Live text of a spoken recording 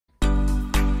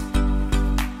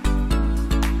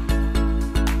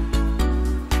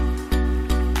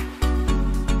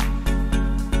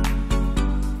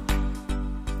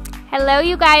Hello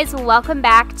you guys, welcome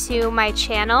back to my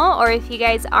channel, or if you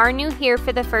guys are new here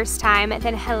for the first time,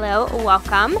 then hello,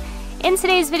 welcome. In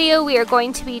today's video, we are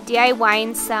going to be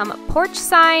DIYing some porch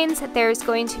signs. There's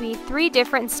going to be 3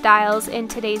 different styles in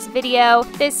today's video.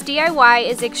 This DIY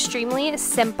is extremely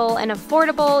simple and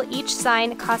affordable. Each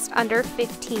sign costs under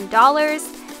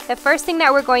 $15. The first thing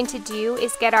that we're going to do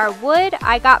is get our wood.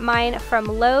 I got mine from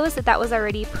Lowe's that was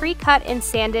already pre-cut and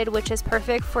sanded, which is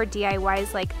perfect for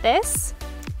DIYs like this.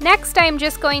 Next, I'm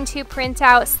just going to print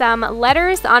out some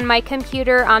letters on my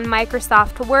computer on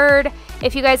Microsoft Word.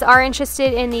 If you guys are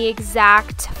interested in the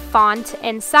exact font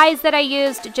and size that I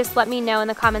used, just let me know in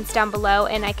the comments down below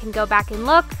and I can go back and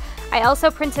look. I also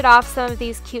printed off some of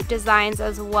these cute designs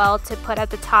as well to put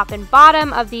at the top and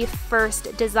bottom of the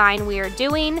first design we are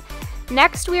doing.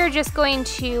 Next, we are just going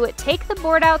to take the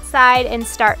board outside and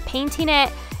start painting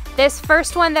it. This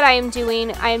first one that I am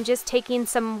doing, I am just taking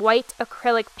some white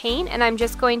acrylic paint and I'm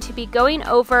just going to be going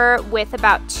over with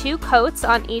about 2 coats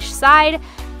on each side.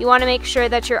 You want to make sure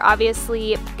that you're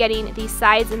obviously getting the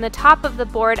sides and the top of the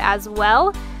board as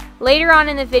well. Later on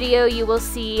in the video, you will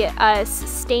see us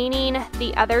staining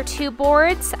the other 2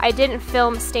 boards. I didn't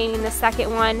film staining the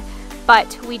second one,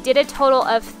 but we did a total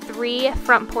of 3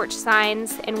 front porch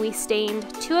signs and we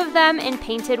stained 2 of them and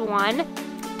painted 1.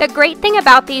 The great thing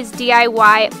about these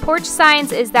DIY porch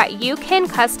signs is that you can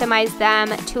customize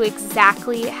them to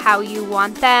exactly how you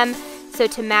want them. So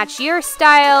to match your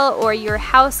style or your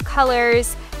house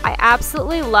colors, I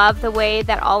absolutely love the way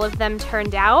that all of them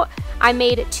turned out. I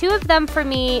made 2 of them for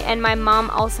me and my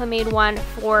mom also made one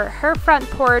for her front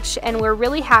porch, and we're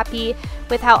really happy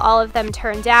with how all of them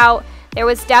turned out. There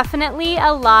was definitely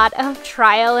a lot of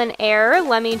trial and error,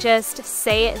 let me just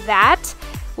say that.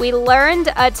 We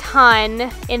learned a ton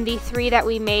in the 3 that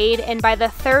we made, and by the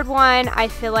 3rd one, I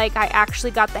feel like I actually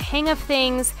got the hang of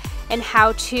things and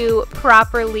how to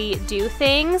properly do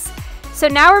things. So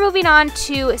now we're moving on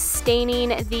to staining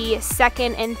the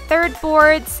 2nd and 3rd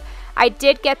boards. I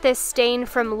did get this stain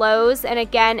from Lowe's, and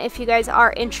again, if you guys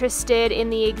are interested in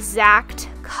the exact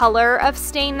color of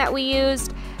stain that we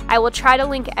used, I will try to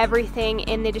link everything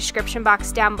in the description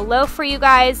box down below for you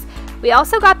guys. We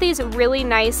also got these really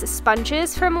nice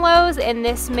sponges from Lowe's, and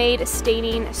this made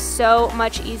staining so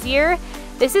much easier.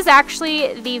 This is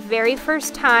actually the very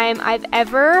first time I've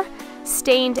ever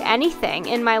stained anything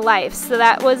in my life, so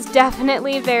that was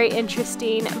definitely very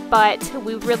interesting, but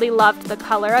we really loved the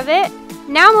color of it.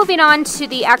 Now moving on to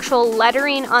the actual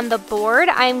lettering on the board,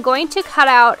 I'm going to cut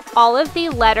out all of the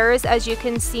letters, as you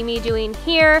can see me doing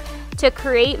here, to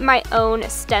create my own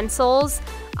stencils.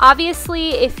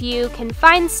 Obviously, if you can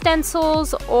find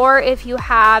stencils or if you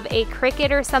have a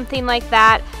Cricut or something like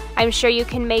that, I'm sure you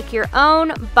can make your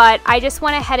own, but I just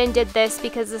went ahead and did this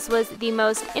because this was the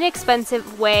most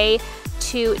inexpensive way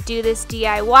to do this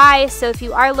DIY. So if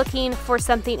you are looking for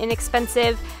something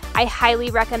inexpensive, I highly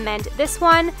recommend this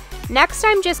one. Next,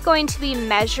 I'm just going to be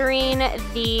measuring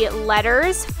the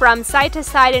letters from side to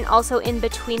side and also in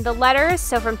between the letters,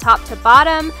 so from top to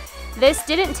bottom. This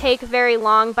didn't take very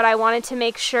long, but I wanted to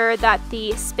make sure that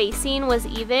the spacing was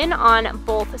even on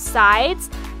both sides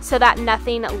so that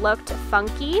nothing looked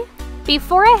funky.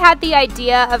 Before I had the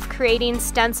idea of creating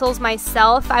stencils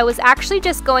myself, I was actually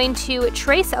just going to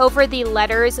trace over the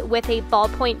letters with a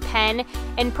ballpoint pen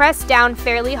and press down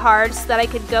fairly hard so that I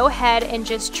could go ahead and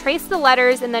just trace the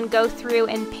letters and then go through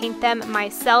and paint them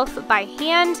myself by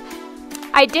hand.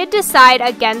 I did decide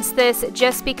against this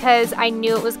just because I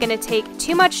knew it was going to take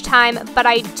too much time, but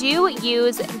I do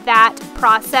use that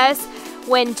process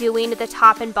when doing the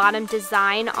top and bottom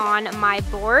design on my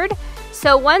board.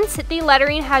 So once the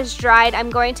lettering has dried, I'm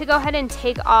going to go ahead and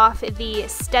take off the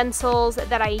stencils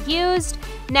that I used.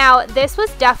 Now, this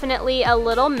was definitely a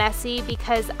little messy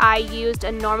because I used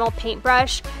a normal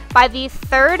paintbrush. By the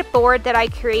 3rd board that I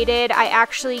created, I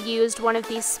actually used one of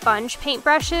these sponge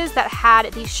paintbrushes that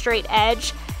had the straight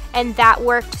edge, and that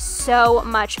worked so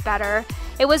much better.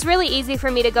 It was really easy for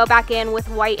me to go back in with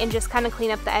white and just kind of clean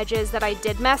up the edges that I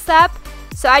did mess up.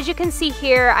 So as you can see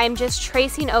here, I'm just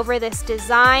tracing over this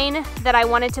design that I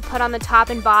wanted to put on the top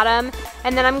and bottom,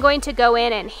 and then I'm going to go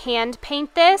in and hand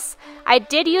paint this. I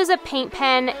did use a paint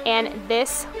pen, and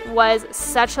this was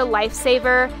such a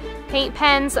lifesaver. Paint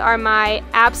pens are my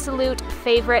absolute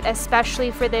favorite, especially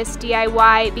for this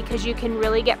DIY, because you can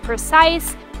really get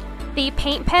precise. The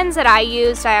paint pens that I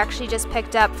used, I actually just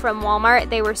picked up from Walmart.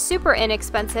 They were super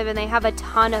inexpensive and they have a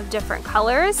ton of different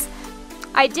colors.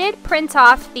 I did print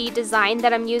off the design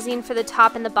that I'm using for the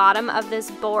top and the bottom of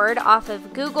this board off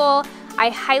of Google. I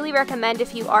highly recommend,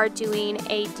 if you are doing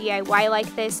a DIY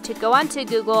like this, to go onto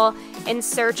Google and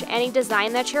search any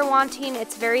design that you're wanting.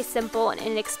 It's very simple and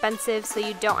inexpensive, so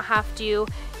you don't have to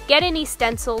get any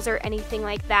stencils or anything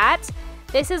like that.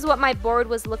 This is what my board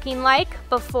was looking like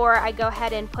before I go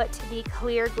ahead and put the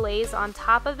clear glaze on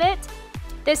top of it.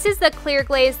 This is the clear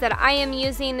glaze that I am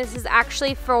using. This is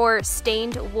actually for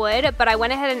stained wood, but I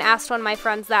went ahead and asked one of my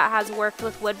friends that has worked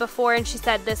with wood before, and she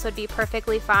said this would be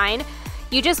perfectly fine.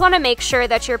 You just want to make sure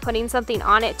that you're putting something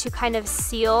on it to kind of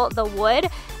seal the wood,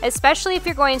 especially if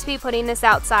you're going to be putting this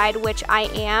outside, which I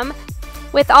am.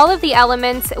 With all of the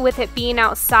elements, with it being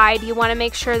outside, you want to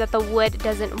make sure that the wood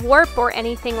doesn't warp or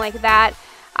anything like that.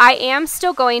 I am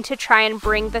still going to try and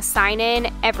bring the sign in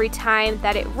every time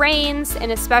that it rains,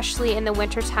 and especially in the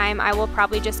winter time, I will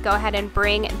probably just go ahead and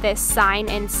bring this sign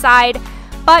inside.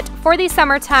 But for the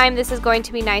summertime, this is going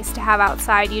to be nice to have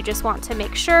outside. You just want to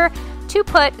make sure to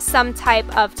put some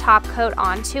type of top coat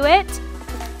onto it.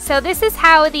 So this is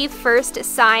how the first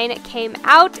sign came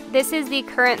out. This is the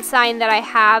current sign that I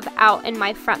have out in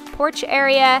my front porch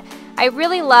area. I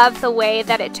really love the way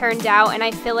that it turned out, and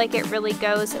I feel like it really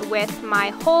goes with my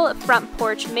whole front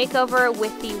porch makeover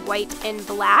with the white and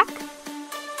black.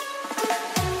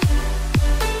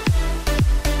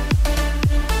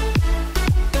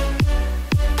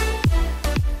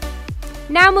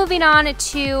 Now moving on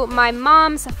to my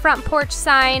mom's front porch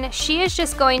sign. She is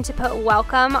just going to put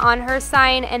welcome on her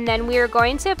sign, and then we are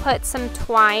going to put some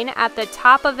twine at the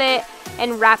top of it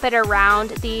and wrap it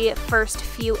around the first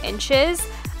few inches.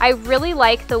 I really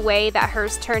like the way that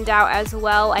hers turned out as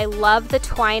well. I love the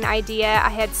twine idea. I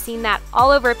had seen that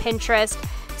all over Pinterest,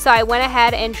 so I went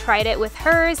ahead and tried it with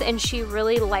hers, and she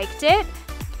really liked it.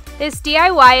 This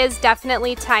DIY is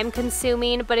definitely time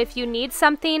consuming, but if you need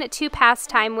something to pass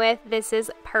time with, this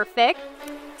is perfect.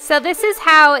 So this is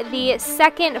how the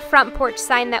second front porch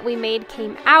sign that we made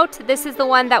came out. This is the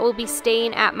one that will be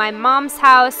staying at my mom's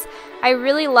house. I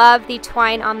really love the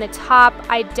twine on the top.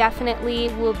 I definitely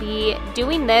will be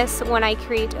doing this when I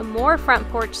create more front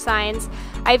porch signs.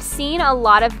 I've seen a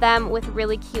lot of them with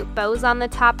really cute bows on the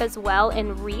top as well,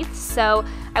 and wreaths, so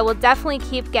I will definitely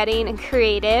keep getting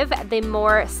creative the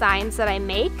more signs that I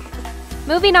make.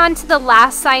 Moving on to the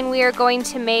last sign we are going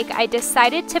to make, I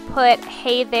decided to put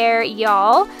 "Hey there,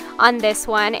 y'all" on this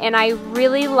one, and I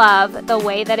really love the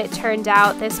way that it turned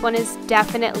out. This one is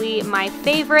definitely my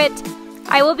favorite.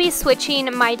 I will be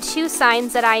switching my two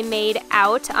signs that I made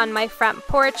out on my front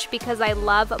porch because I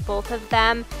love both of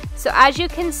them. So as you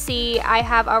can see, I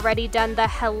have already done the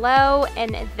hello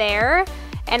and there,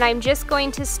 and I'm just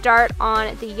going to start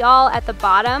on the y'all at the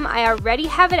bottom. I already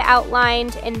have it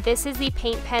outlined, and this is the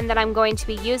paint pen that I'm going to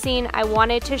be using. I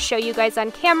wanted to show you guys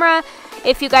on camera.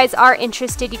 If you guys are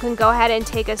interested, you can go ahead and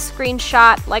take a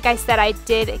screenshot. Like I said, I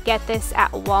did get this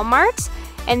at Walmart,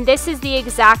 and this is the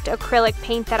exact acrylic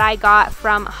paint that I got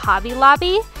from Hobby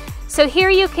Lobby. So here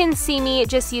you can see me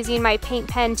just using my paint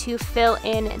pen to fill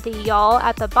in the y'all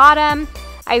at the bottom.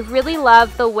 I really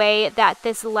love the way that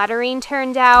this lettering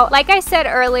turned out. Like I said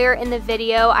earlier in the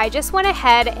video, I just went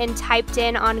ahead and typed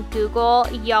in on Google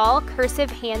 "y'all"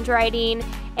 cursive handwriting,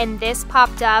 and this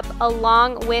popped up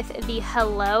along with the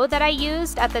hello that I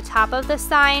used at the top of the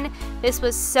sign. This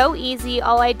was so easy.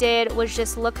 All I did was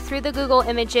just look through the Google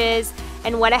images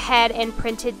and went ahead and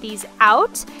printed these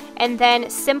out, and then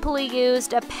simply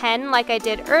used a pen like I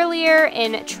did earlier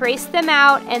and traced them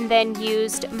out, and then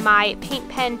used my paint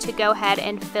pen to go ahead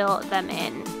and fill them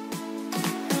in.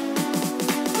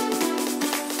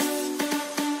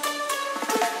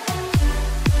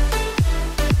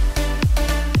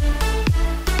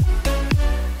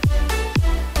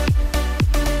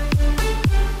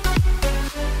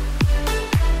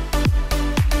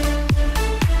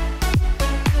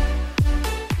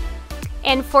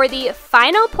 And for the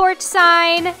final porch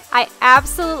sign, I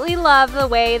absolutely love the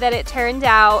way that it turned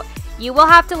out. You will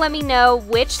have to let me know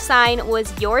which sign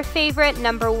was your favorite,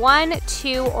 number 1,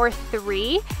 2, or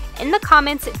 3, in the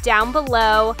comments down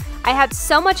below. I had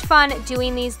so much fun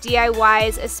doing these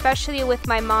DIYs, especially with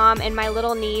my mom and my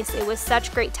little niece. It was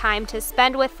such great time to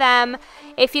spend with them.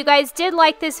 If you guys did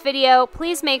like this video,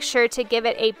 please make sure to give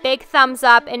it a big thumbs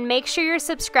up, and make sure you're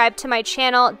subscribed to my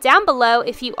channel down below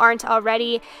if you aren't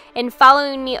already, and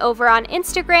following me over on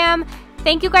Instagram.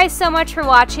 Thank you guys so much for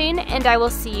watching, and I will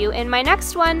see you in my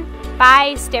next one.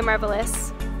 Bye, stay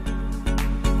marvelous.